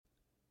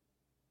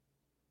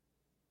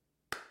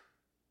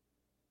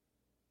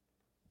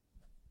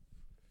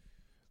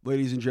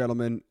Ladies and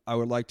gentlemen, I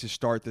would like to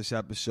start this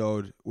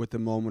episode with a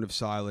moment of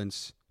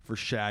silence for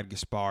Shad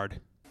Gaspard.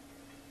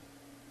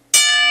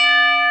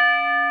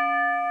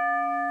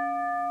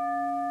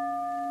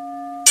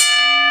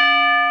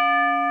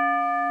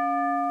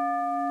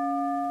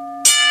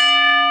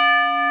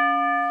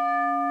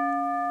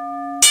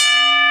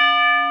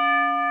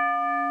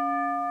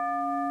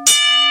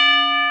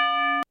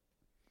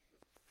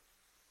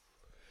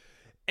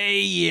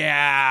 Hey,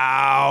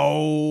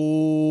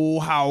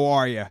 how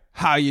are you?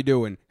 How you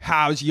doing?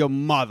 How's your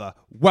mother?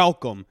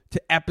 Welcome to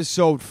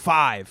episode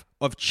 5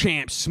 of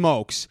Champ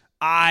Smokes.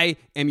 I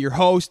am your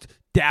host,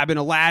 Dabin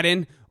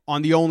Aladdin,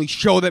 on the only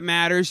show that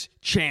matters,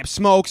 Champ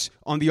Smokes,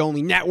 on the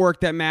only network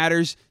that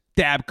matters,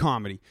 Dab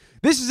Comedy.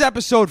 This is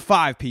episode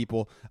 5,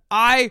 people.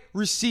 I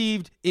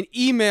received an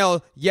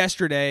email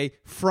yesterday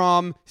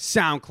from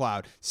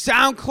SoundCloud.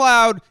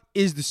 SoundCloud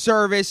is the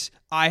service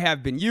I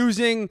have been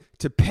using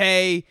to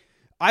pay.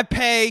 I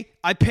pay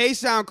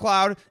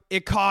SoundCloud.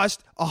 It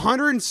costs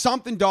 $100 and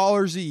something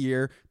a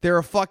year. They're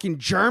a fucking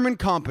German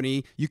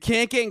company. You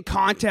can't get in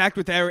contact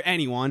with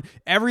anyone.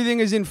 Everything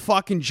is in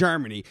fucking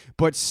Germany.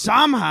 But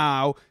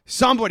somehow,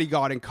 somebody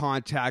got in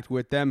contact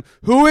with them.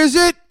 Who is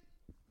it?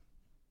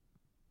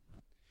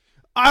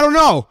 I don't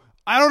know.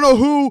 I don't know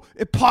who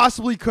it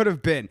possibly could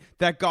have been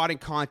that got in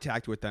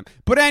contact with them.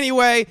 But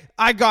anyway,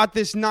 I got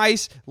this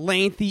nice,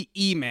 lengthy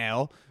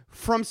email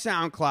from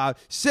SoundCloud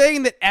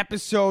saying that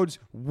episodes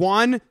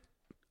 1,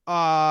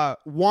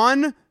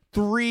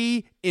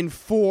 3, and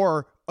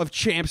 4 of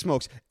Champ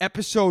Smokes.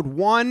 Episode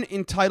 1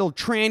 entitled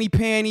Tranny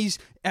Panties,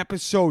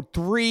 episode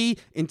 3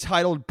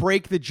 entitled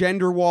Break the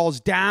Gender Walls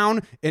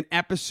Down, and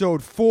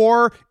episode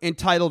 4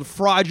 entitled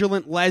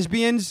Fraudulent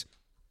Lesbians.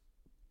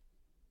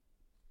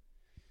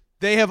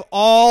 They have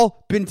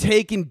all been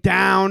taken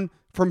down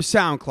from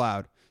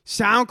SoundCloud.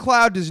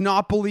 SoundCloud does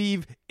not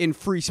believe in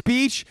free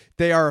speech.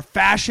 They are a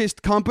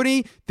fascist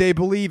company. They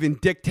believe in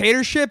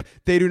dictatorship.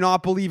 They do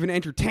not believe in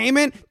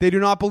entertainment. They do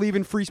not believe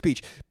in free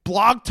speech.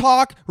 Blog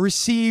Talk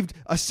received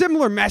a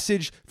similar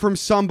message from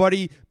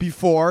somebody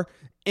before,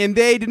 and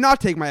they did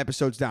not take my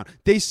episodes down.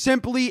 They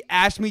simply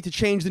asked me to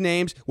change the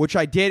names, which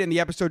I did, and the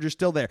episodes are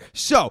still there.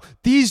 So,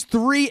 these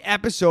 3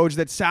 episodes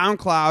that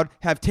SoundCloud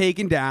have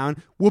taken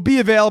down will be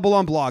available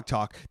on Blog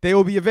Talk. They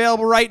will be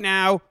available right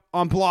now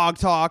on Blog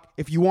Talk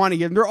if you want to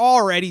get them. They're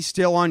already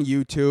still on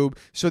YouTube,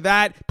 so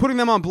that putting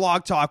them on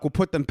Blog Talk will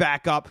put them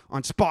back up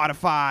on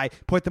Spotify,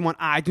 put them on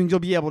iTunes. You'll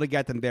be able to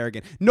get them there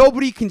again.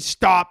 Nobody can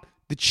stop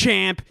the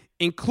champ,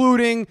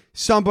 including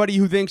somebody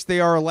who thinks they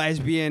are a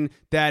lesbian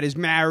that is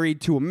married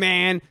to a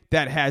man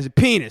that has a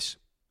penis.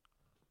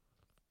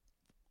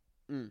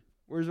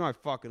 Where's my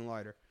fucking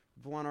lighter?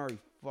 One already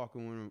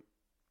fucking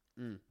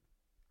went.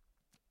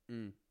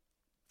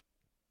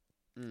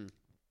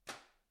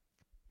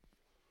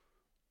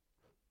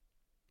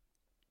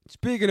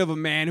 Speaking of a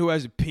man who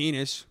has a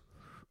penis,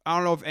 I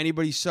don't know if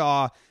anybody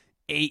saw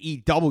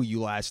AEW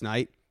last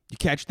night. You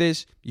catch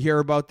this? You hear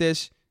about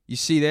this? You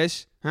see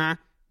this? Huh?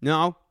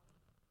 No?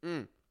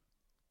 Let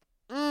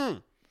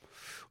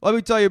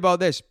me tell you about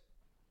this.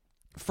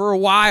 For a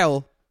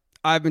while,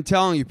 I've been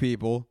telling you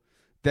people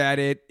that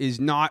it is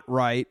not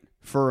right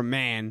for a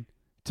man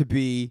to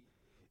be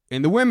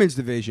in the women's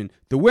division.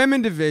 The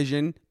women's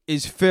division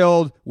is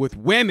filled with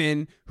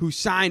women who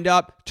signed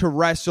up to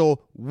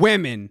wrestle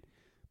women.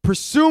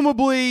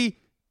 Presumably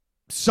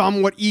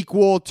somewhat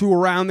equal to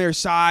around their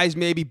size,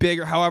 maybe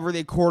bigger, however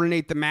they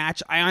coordinate the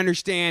match. I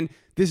understand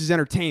this is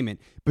entertainment,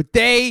 but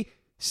they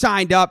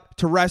signed up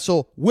to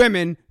wrestle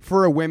women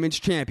for a women's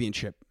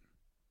championship.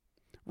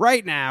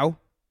 Right now,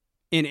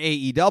 in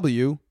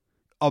AEW,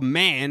 a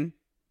man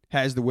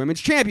has the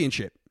women's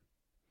championship.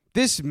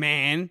 This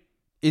man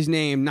is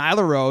named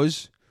Nyla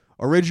Rose,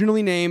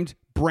 originally named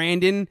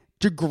Brandon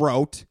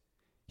DeGroat.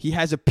 He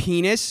has a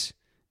penis,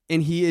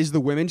 and he is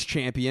the women's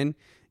champion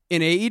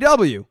in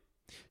AEW.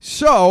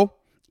 So,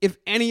 if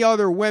any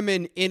other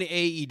women in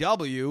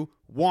AEW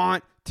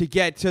want to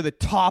get to the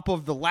top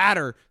of the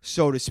ladder,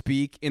 so to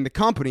speak, in the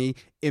company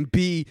and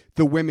be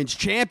the women's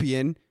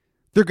champion,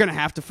 they're going to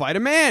have to fight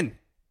a man.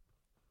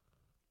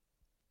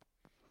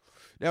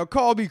 Now,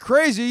 call me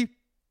crazy.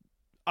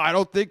 I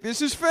don't think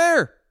this is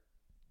fair.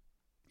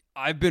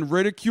 I've been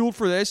ridiculed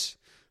for this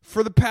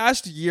for the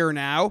past year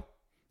now.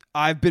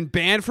 I've been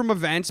banned from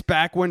events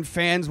back when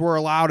fans were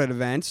allowed at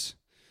events.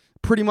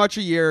 Pretty much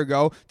a year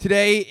ago.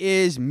 Today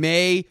is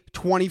May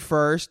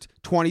 21st,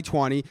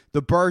 2020,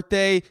 the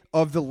birthday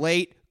of the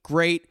late,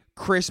 great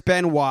Chris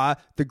Benoit,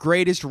 the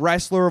greatest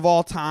wrestler of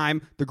all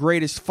time, the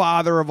greatest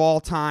father of all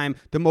time,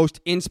 the most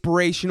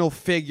inspirational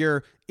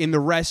figure in the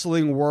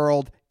wrestling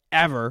world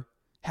ever.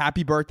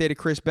 Happy birthday to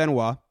Chris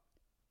Benoit.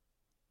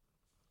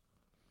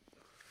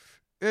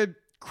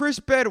 Chris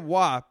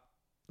Benoit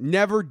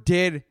never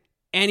did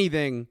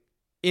anything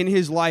in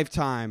his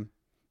lifetime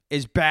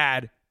as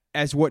bad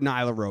as what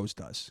Nyla Rose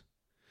does.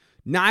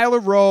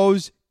 Nyla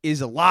Rose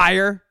is a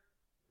liar,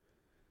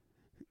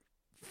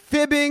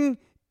 fibbing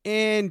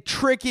and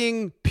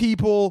tricking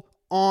people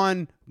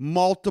on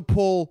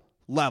multiple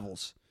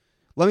levels.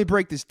 Let me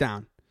break this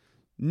down.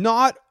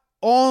 Not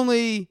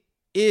only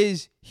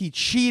is he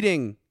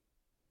cheating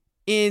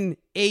in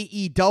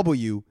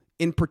AEW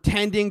in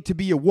pretending to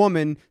be a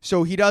woman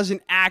so he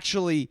doesn't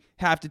actually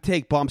have to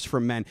take bumps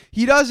from men.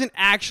 He doesn't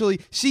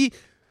actually... See,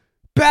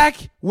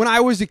 back when I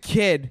was a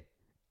kid,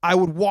 I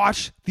would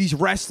watch these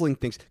wrestling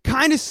things,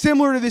 kind of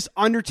similar to this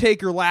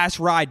Undertaker Last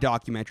Ride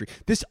documentary.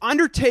 This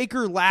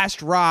Undertaker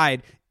Last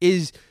Ride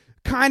is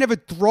kind of a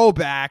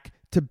throwback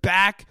to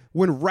back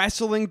when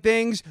wrestling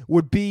things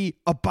would be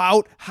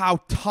about how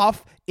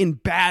tough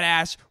and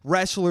badass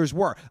wrestlers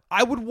were.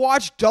 I would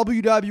watch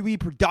WWE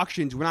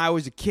productions when I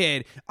was a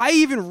kid. I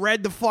even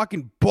read the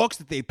fucking books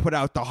that they put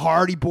out, the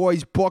Hardy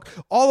Boys book,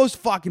 all those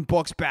fucking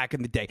books back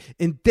in the day.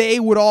 And they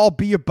would all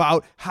be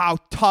about how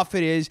tough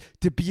it is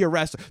to be a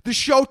wrestler. The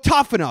show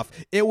Tough Enough,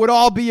 it would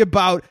all be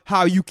about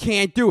how you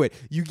can't do it.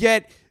 You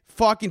get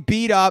fucking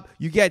beat up,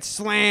 you get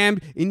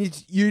slammed,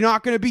 and you're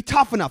not going to be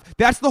tough enough.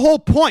 That's the whole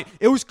point.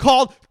 It was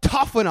called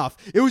Tough Enough.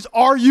 It was,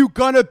 are you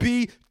going to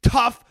be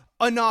tough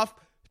enough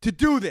to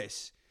do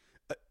this?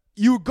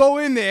 You would go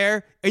in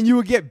there and you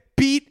would get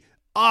beat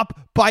up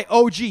by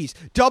OGs.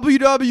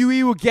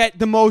 WWE would get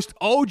the most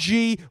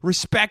OG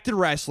respected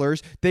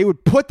wrestlers. They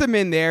would put them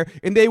in there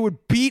and they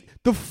would beat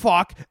the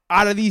fuck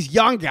out of these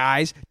young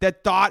guys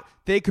that thought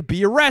they could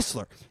be a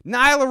wrestler.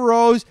 Nyla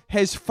Rose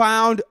has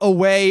found a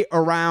way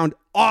around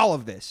all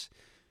of this.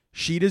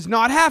 She does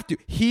not have to.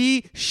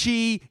 He,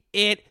 she,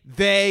 it,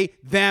 they,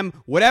 them,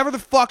 whatever the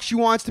fuck she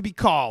wants to be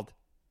called,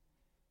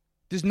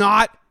 does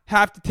not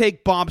have to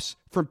take bumps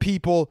from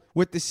people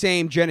with the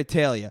same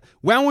genitalia.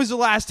 When was the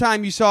last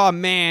time you saw a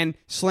man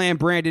slam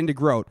Brandon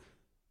DeGroat?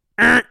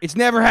 It's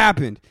never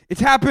happened.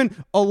 It's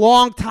happened a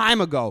long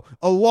time ago.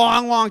 A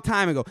long, long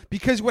time ago.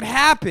 Because what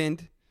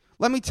happened,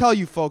 let me tell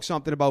you folks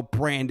something about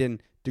Brandon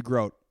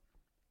DeGroat.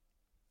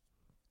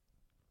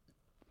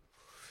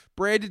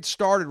 Brandon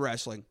started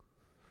wrestling.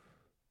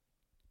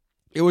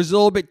 It was a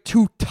little bit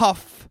too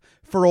tough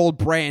for old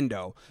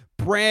Brando.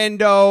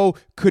 Brando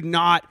could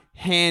not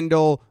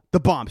handle the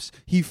bumps.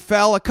 He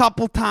fell a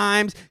couple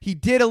times. He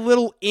did a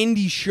little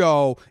indie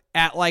show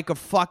at like a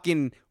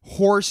fucking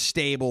horse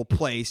stable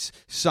place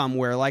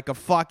somewhere, like a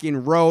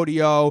fucking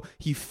rodeo.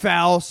 He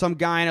fell. Some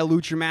guy in a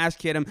lucha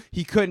mask hit him.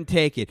 He couldn't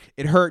take it.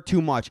 It hurt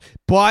too much.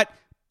 But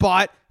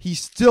he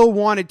still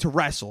wanted to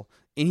wrestle.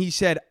 And he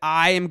said,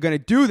 I am going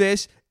to do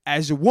this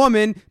as a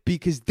woman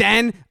because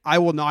then I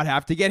will not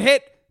have to get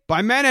hit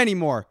by men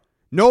anymore.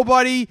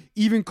 Nobody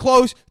even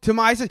close to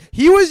my size.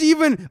 He was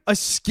even a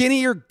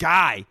skinnier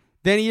guy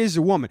than he is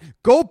a woman.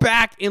 Go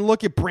back and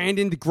look at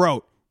Brandon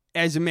DeGroat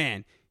as a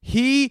man.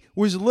 He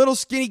was a little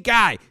skinny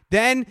guy.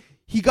 Then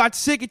he got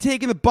sick of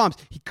taking the bumps.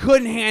 He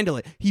couldn't handle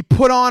it. He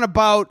put on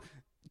about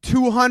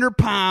 200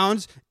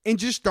 pounds and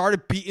just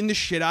started beating the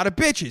shit out of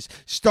bitches.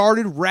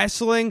 Started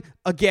wrestling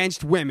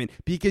against women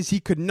because he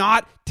could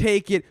not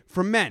take it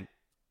from men.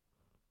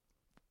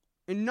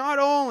 And not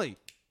only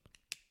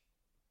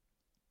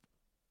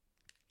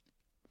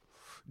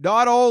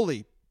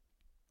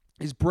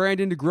is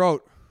Brandon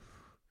DeGroat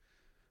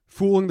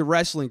fooling the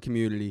wrestling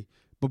community,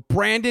 but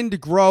Brandon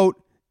DeGroat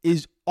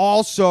is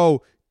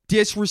also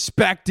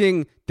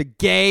disrespecting the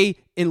gay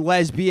and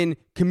lesbian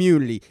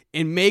community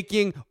and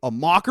making a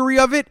mockery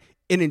of it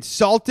and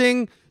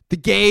insulting the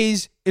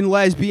gays and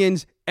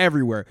lesbians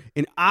everywhere.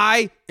 And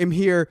I am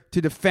here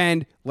to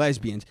defend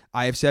lesbians.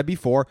 I have said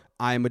before,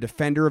 I am a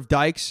defender of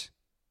dykes.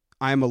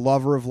 I am a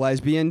lover of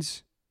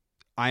lesbians.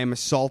 I am a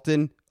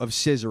sultan of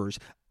scissors.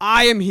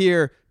 I am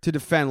here to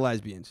defend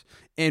lesbians.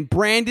 And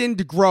Brandon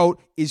DeGroat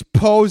is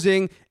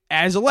posing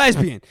as a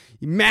lesbian.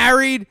 He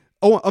married.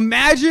 Oh,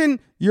 imagine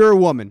you're a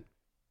woman.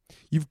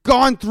 You've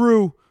gone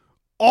through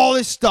all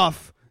this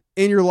stuff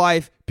in your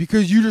life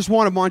because you just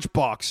want to munch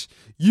box.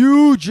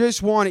 You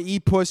just want to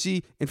eat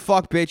pussy and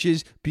fuck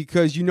bitches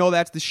because you know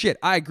that's the shit.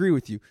 I agree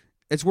with you.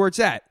 That's where it's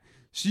at.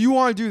 So you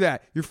want to do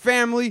that. Your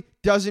family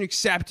doesn't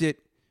accept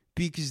it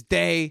because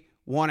they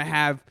want to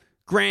have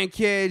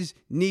grandkids,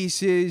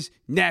 nieces,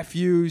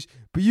 nephews,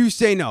 but you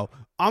say no.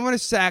 I'm going to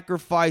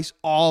sacrifice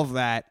all of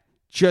that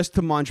just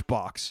to munch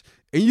box.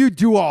 And you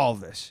do all of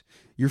this.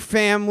 Your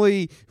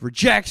family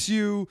rejects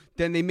you,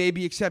 then they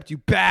maybe accept you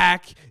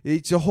back.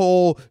 It's a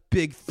whole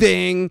big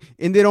thing,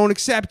 and they don't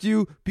accept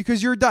you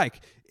because you're a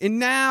dyke. And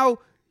now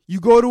you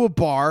go to a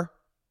bar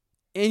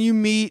and you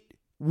meet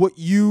what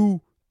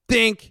you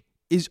think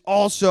is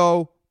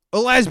also a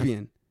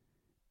lesbian.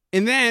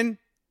 And then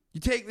you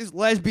take this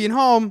lesbian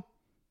home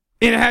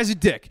and it has a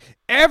dick.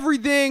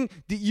 Everything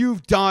that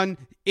you've done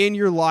in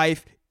your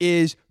life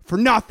is for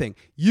nothing.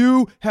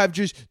 You have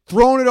just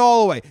thrown it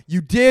all away.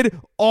 You did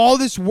all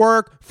this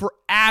work for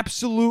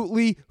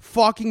absolutely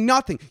fucking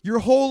nothing. Your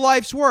whole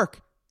life's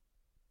work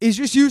is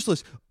just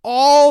useless.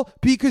 All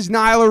because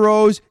Nyla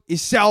Rose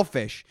is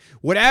selfish.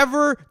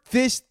 Whatever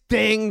this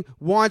thing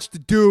wants to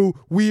do,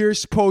 we are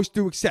supposed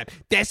to accept.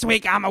 This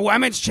week I'm a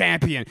women's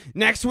champion.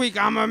 Next week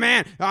I'm a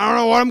man. I don't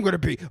know what I'm going to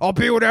be. I'll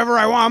be whatever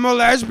I want. I'm a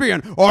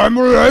lesbian. I'm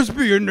a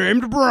lesbian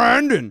named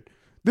Brandon.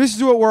 This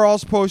is what we're all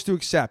supposed to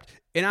accept.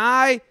 And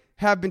I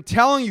have been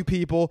telling you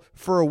people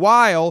for a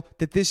while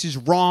that this is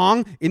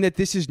wrong and that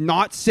this is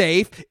not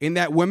safe and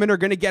that women are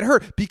going to get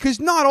hurt. Because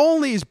not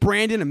only is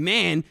Brandon a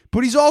man,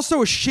 but he's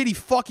also a shitty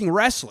fucking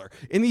wrestler.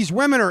 And these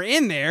women are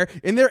in there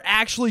and they're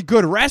actually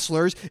good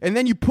wrestlers. And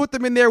then you put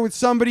them in there with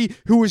somebody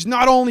who is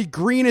not only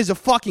green as a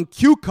fucking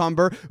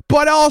cucumber,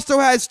 but also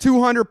has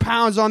 200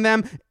 pounds on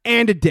them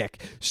and a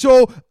dick.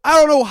 So I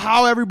don't know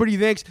how everybody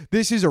thinks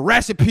this is a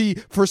recipe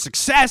for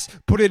success,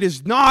 but it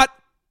is not.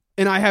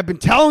 And I have been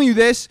telling you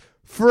this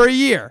for a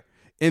year.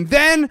 And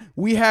then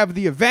we have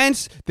the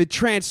events that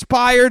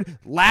transpired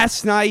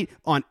last night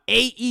on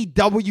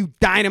AEW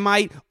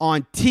Dynamite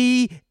on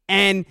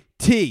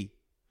TNT.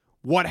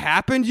 What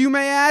happened, you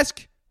may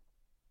ask?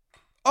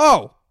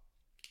 Oh,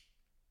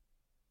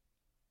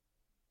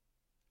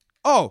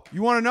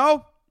 you want to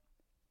know?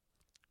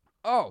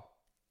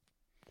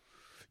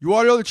 You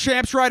want to know the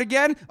Champ's right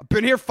again? I've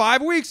been here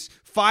 5 weeks.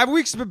 5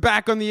 weeks I've been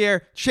back on the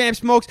air. Champ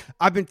Smokes.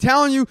 I've been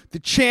telling you the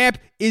Champ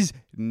is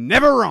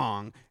never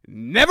wrong.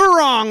 Never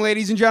wrong,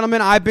 ladies and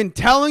gentlemen. I've been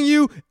telling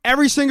you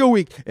every single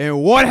week.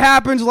 And what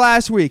happens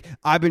last week?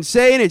 I've been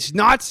saying it's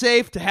not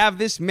safe to have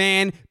this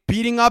man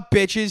beating up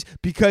bitches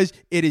because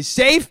it is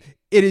safe.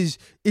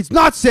 It's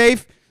not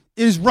safe.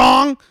 It is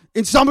wrong.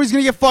 And somebody's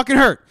going to get fucking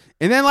hurt.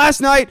 And then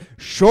last night,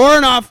 sure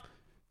enough,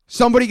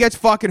 somebody gets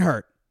fucking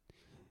hurt.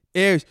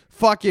 It was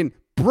fucking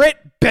Britt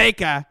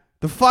Baker,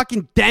 the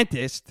fucking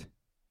dentist,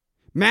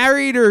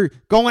 married or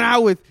going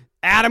out with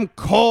Adam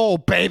Cole,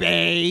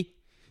 baby.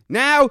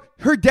 Now,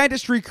 her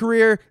dentistry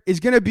career is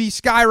going to be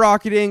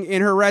skyrocketing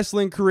and her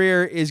wrestling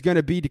career is going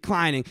to be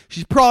declining.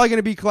 She's probably going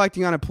to be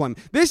collecting unemployment.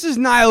 This is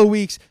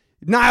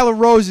Nyla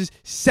Rose's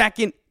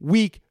second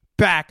week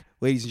back,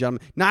 ladies and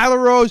gentlemen.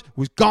 Nyla Rose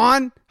was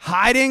gone,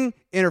 hiding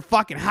in her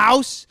fucking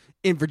house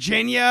in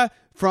Virginia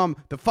from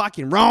the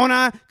fucking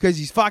Rona because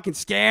he's fucking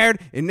scared.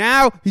 And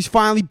now he's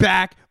finally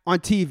back on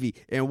TV.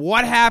 And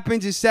what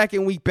happens his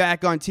second week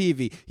back on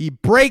TV? He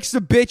breaks the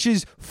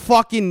bitch's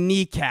fucking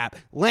kneecap.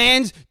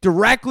 Lands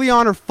directly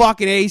on her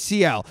fucking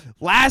ACL.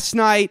 Last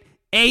night,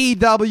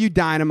 AEW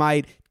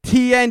Dynamite,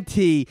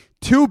 TNT,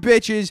 two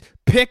bitches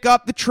pick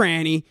up the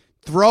tranny,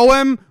 throw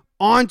him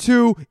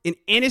onto an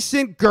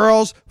innocent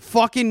girl's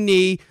fucking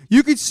knee.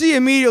 You could see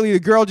immediately the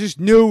girl just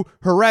knew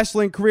her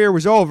wrestling career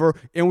was over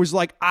and was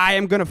like, I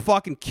am going to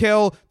fucking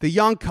kill the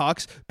young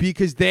cucks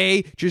because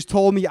they just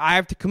told me I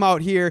have to come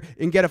out here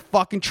and get a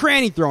fucking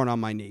tranny thrown on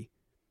my knee.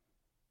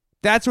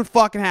 That's what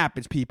fucking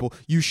happens, people.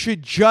 You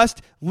should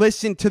just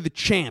listen to the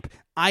Champ.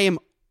 I am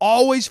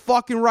always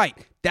fucking right.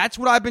 That's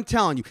what I've been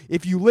telling you.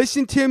 If you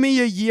listened to me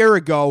a year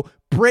ago,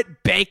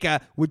 Britt Baker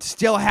would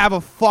still have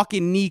a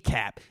fucking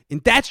kneecap. And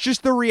that's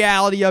just the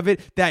reality of it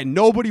that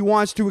nobody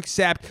wants to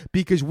accept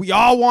because we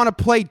all want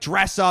to play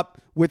dress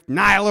up with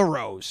Nyla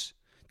Rose.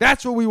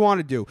 That's what we want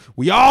to do.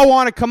 We all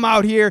want to come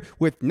out here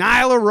with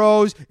Nyla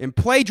Rose and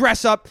play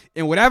dress up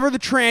and whatever the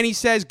tranny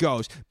says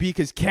goes.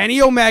 Because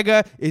Kenny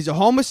Omega is a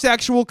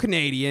homosexual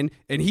Canadian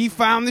and he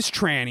found this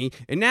tranny.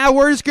 And now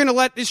we're just going to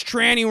let this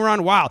tranny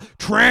run wild.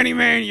 Tranny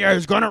mania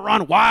is going to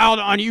run wild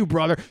on you,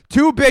 brother.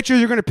 Two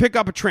bitches are going to pick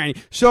up a tranny.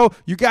 So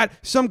you got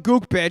some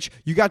gook bitch.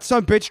 You got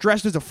some bitch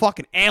dressed as a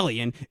fucking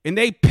alien. And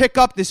they pick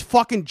up this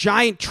fucking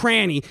giant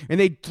tranny and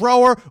they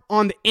throw her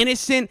on the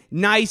innocent,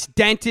 nice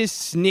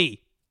dentist's knee.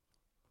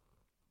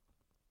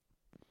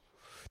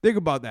 Think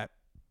about that.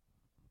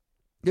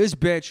 This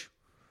bitch,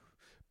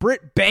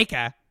 Britt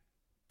Baker,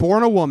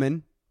 born a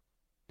woman,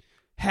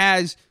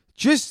 has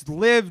just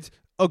lived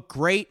a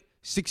great,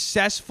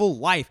 successful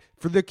life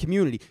for the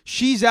community.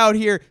 She's out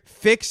here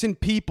fixing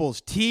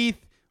people's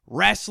teeth,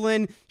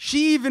 wrestling.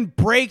 She even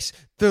breaks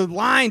the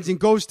lines and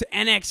goes to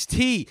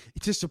NXT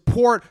to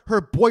support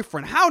her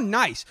boyfriend. How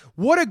nice.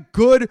 What a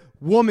good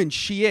woman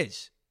she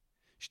is.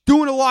 She's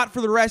doing a lot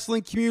for the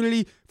wrestling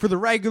community, for the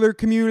regular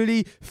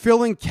community,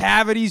 filling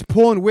cavities,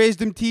 pulling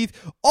wisdom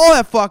teeth, all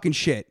that fucking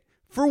shit.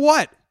 For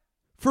what?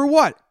 For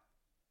what?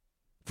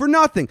 For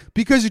nothing.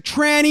 Because a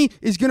tranny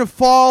is going to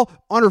fall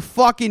on her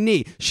fucking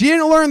knee. She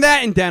didn't learn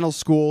that in dental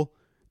school.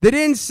 They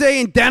didn't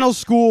say in dental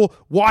school,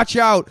 watch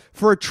out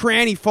for a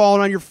tranny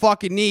falling on your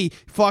fucking knee.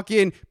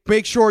 Fucking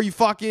make sure you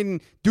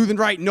fucking do the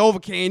right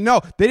Novocaine.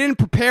 No, they didn't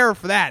prepare her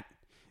for that.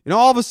 And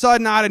all of a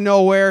sudden, out of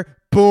nowhere,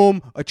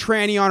 boom, a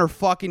tranny on her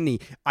fucking knee.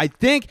 I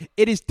think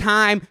it is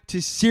time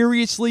to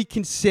seriously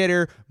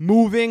consider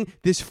moving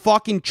this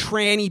fucking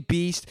tranny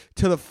beast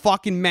to the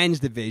fucking men's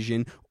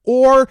division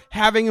or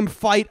having him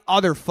fight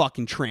other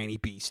fucking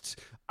tranny beasts.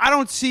 I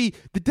don't see,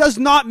 that does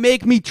not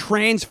make me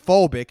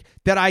transphobic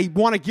that I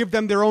want to give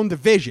them their own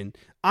division.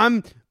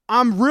 I'm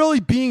really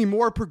being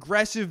more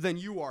progressive than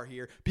you are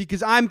here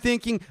because I'm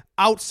thinking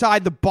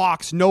outside the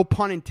box, no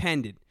pun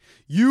intended.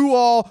 You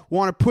all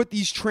want to put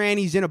these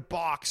trannies in a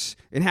box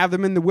and have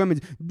them in the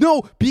women's.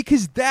 No,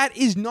 because that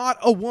is not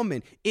a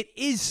woman. It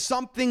is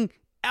something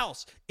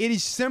else. It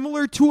is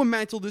similar to a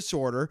mental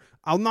disorder.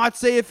 I'll not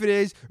say if it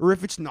is or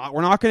if it's not.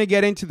 We're not going to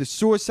get into the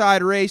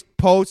suicide race,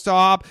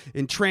 post-op,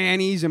 and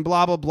trannies and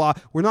blah, blah, blah.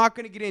 We're not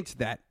going to get into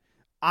that.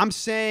 I'm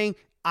saying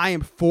I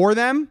am for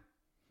them.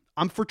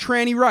 I'm for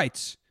tranny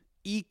rights.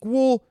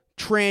 Equal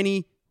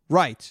tranny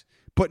rights,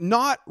 but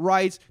not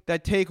rights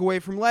that take away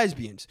from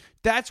lesbians.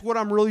 That's what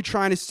I'm really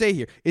trying to say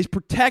here, is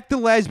protect the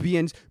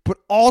lesbians, but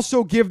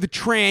also give the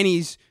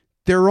trannies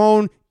their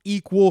own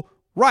equal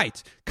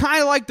rights.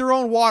 Kind of like their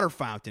own water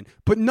fountain,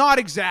 but not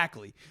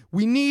exactly.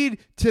 We need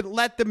to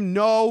let them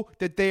know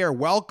that they are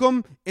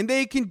welcome and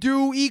they can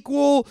do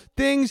equal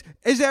things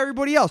as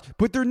everybody else,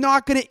 but they're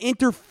not going to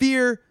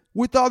interfere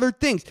with other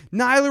things.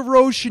 Nyla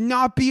Rose should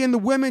not be in the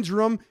women's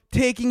room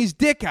taking his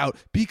dick out,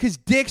 because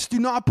dicks do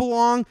not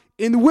belong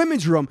in the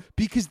women's room,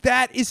 because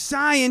that is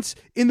science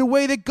in the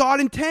way that God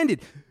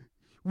intended.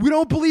 We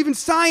don't believe in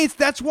science.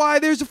 That's why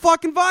there's a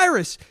fucking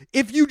virus.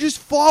 If you just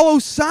follow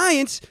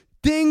science,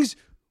 things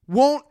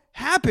won't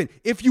happen.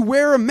 If you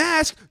wear a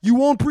mask, you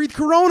won't breathe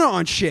corona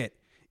on shit.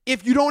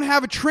 If you don't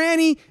have a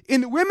tranny in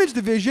the women's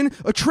division,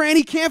 a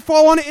tranny can't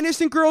fall on an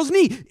innocent girl's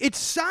knee. It's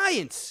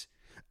science.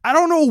 I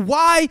don't know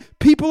why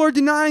people are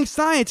denying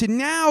science. And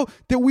now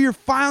that we are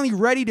finally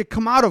ready to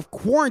come out of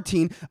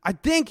quarantine, I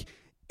think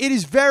it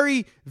is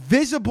very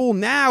visible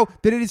now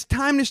that it is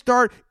time to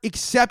start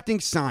accepting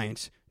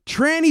science.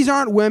 Trannies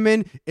aren't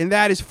women, and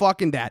that is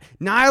fucking that.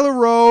 Nyla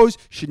Rose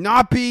should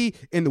not be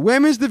in the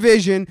women's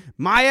division.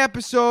 My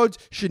episodes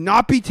should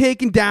not be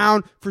taken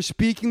down for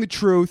speaking the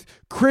truth.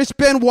 Chris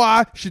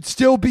Benoit should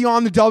still be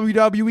on the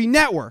WWE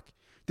network.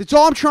 That's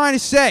all I'm trying to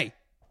say.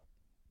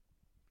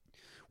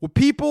 What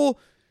people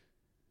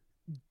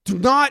do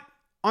not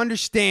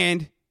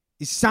understand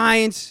is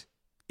science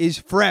is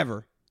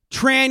forever.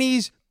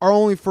 Trannies are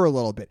only for a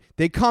little bit.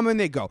 They come and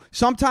they go.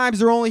 Sometimes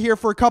they're only here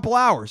for a couple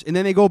hours, and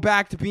then they go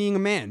back to being a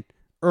man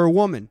or a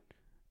woman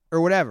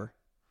or whatever.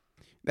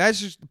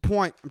 That's just the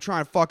point I'm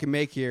trying to fucking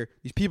make here.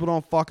 These people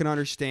don't fucking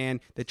understand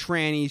that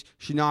trannies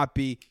should not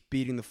be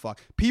beating the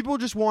fuck. People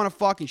just want to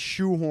fucking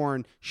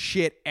shoehorn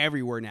shit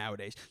everywhere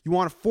nowadays. You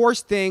want to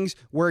force things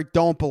where it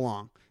don't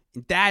belong.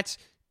 And that's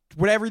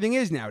what everything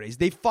is nowadays.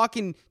 They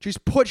fucking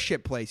just put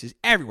shit places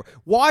everywhere.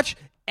 Watch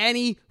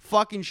any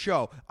fucking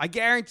show. I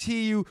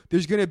guarantee you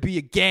there's going to be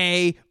a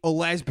gay, a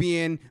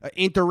lesbian, an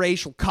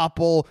interracial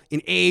couple,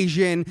 an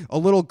Asian, a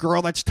little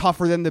girl that's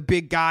tougher than the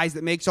big guys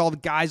that makes all the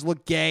guys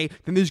look gay.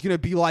 Then there's going to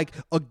be like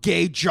a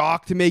gay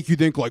jock to make you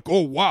think like,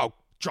 oh wow,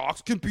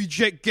 jocks can be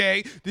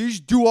gay. They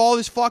just do all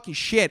this fucking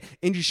shit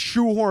and just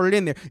shoehorn it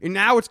in there. And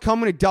now it's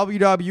coming to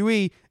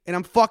WWE, and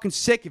I'm fucking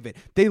sick of it.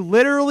 They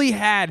literally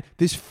had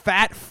this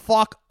fat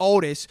fuck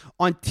Otis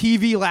on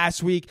TV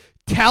last week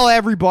tell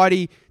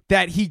everybody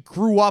that he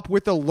grew up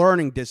with a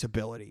learning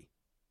disability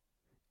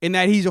and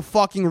that he's a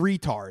fucking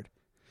retard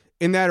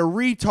and that a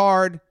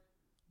retard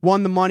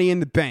won the Money in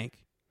the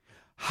Bank.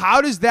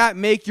 How does that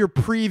make your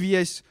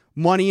previous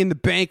Money in the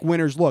Bank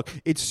winners look?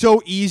 It's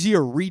so easy a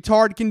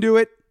retard can do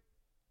it.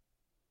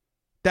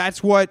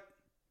 That's what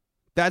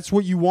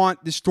you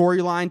want the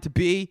storyline to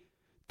be.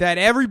 That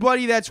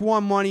everybody that's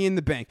won Money in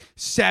the Bank,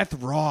 Seth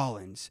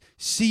Rollins,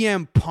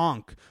 CM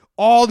Punk,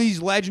 all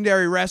these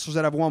legendary wrestlers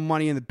that have won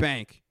Money in the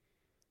Bank,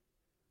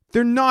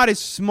 they're not as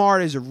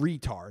smart as a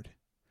retard.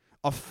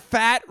 A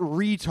fat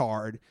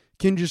retard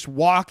can just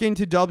walk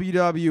into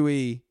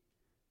WWE,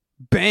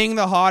 bang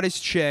the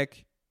hottest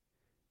chick,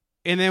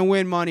 and then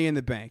win Money in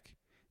the Bank.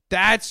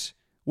 That's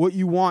what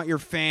you want your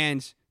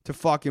fans to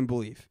fucking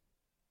believe.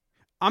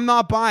 I'm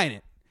not buying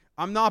it.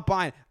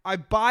 I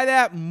buy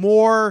that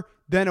more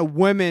than a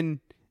man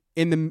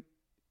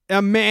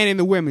in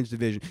the women's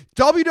division.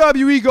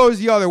 WWE goes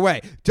the other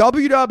way.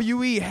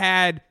 WWE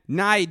had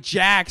Nia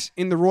Jax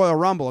in the Royal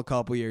Rumble a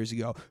couple years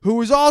ago, who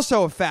was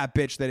also a fat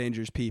bitch that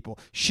injures people.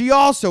 She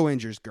also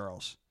injures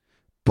girls.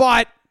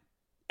 But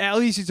at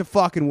least it's a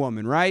fucking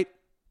woman, right?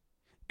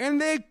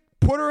 And they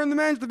put her in the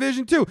men's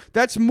division too.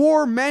 That's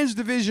more men's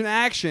division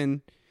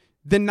action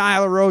than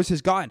Nyla Rose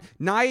has gotten.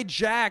 Nia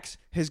Jax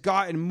has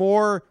gotten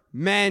more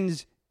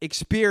men's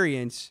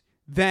experience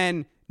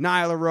than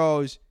Nyla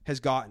Rose has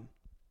gotten.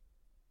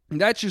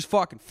 And that's just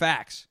fucking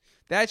facts.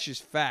 That's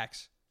just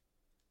facts.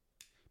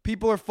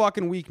 People are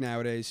fucking weak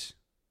nowadays.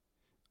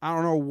 I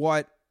don't know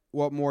what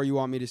more you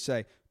want me to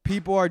say.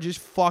 People are just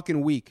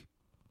fucking weak.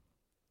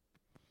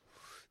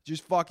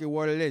 Just fucking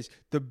what it is.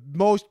 The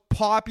most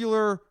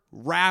popular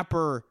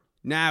rapper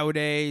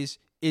nowadays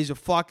is a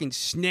fucking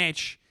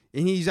snitch.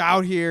 And he's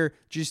out here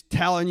just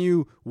telling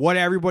you what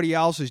everybody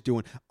else is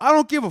doing. I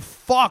don't give a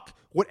fuck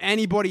what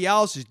anybody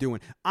else is doing.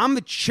 I'm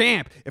the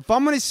champ. If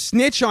I'm going to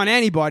snitch on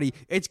anybody,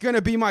 it's going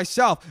to be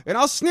myself. And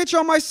I'll snitch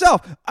on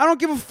myself. I don't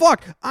give a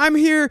fuck. I'm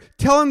here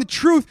telling the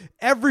truth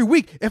every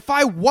week. If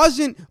I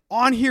wasn't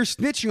on here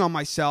snitching on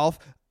myself,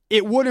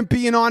 it wouldn't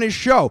be an honest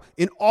show.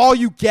 And all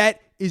you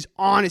get is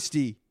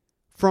honesty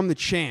from the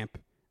champ.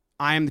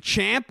 I am the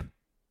champ.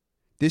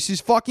 This is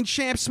fucking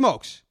Champ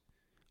Smokes.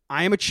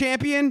 I am a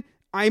champion.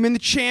 I am in the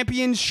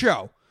champions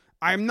show.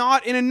 I am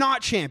not in a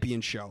not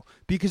champion show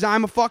because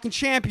I'm a fucking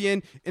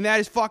champion, and that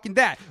is fucking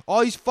that.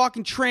 All these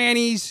fucking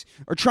trannies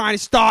are trying to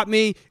stop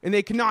me, and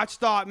they cannot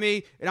stop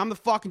me, and I'm the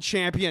fucking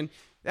champion.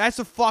 That's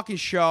a fucking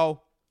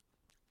show.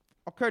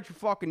 I'll catch you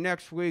fucking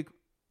next week.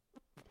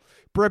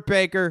 Britt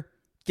Baker,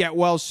 get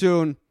well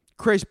soon.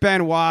 Chris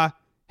Benoit,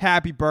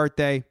 happy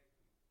birthday.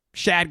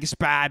 Shad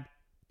Gaspard,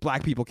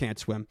 black people can't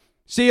swim.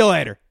 See you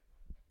later.